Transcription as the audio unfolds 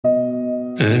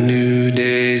A new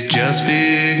day's just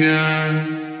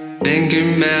begun.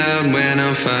 Thinking about when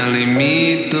I'll finally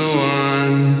meet the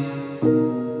one.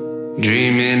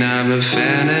 Dreaming of a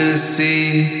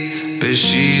fantasy, but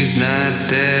she's not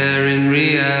there in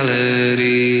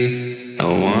reality. I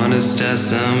wanna start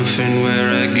something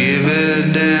where I give a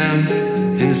damn,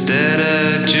 instead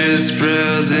of just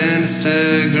browse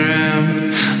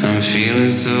Instagram. I'm feeling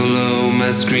so low,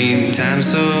 my screen time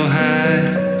so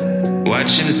high,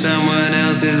 watching someone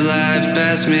else's life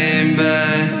pass me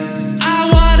by. I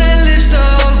wanna live so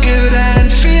good and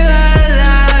feel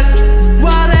alive,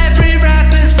 while every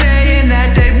rapper's saying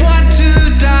that they want to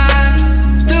die.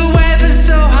 The weather's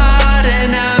so hot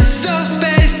and I'm so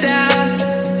spaced out.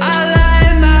 I lie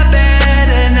in my bed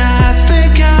and I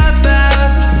think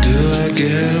about, do I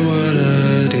get what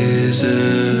I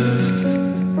deserve?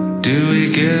 Do we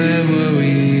get what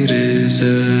we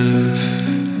deserve?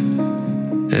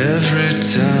 Every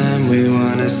time we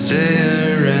wanna stay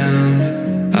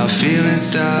around, our feelings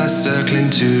start circling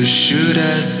to shoot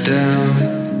us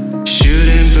down.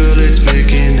 Shooting bullets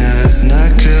making us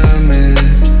not commit.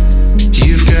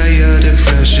 You've got your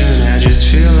depression, I just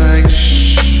feel like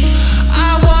I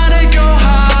wanna go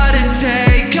hard and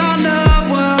take on the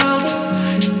world,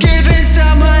 giving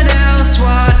someone else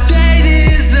what they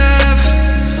deserve.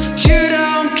 You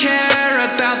don't care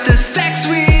about the sex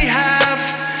we have.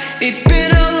 It's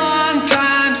been a long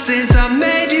time since I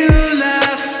made you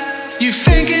laugh. You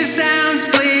think it sounds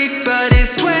bleak, but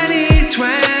it's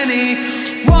 2020.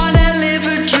 Wanna live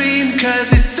a dream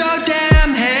cause it's so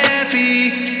damn heavy.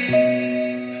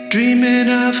 Dreaming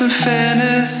of a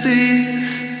fantasy,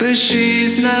 but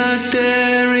she's not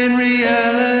there in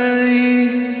reality.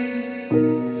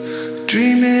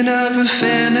 Dreaming of a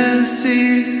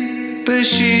fantasy, but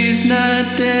she's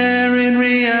not there in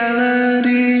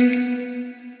reality.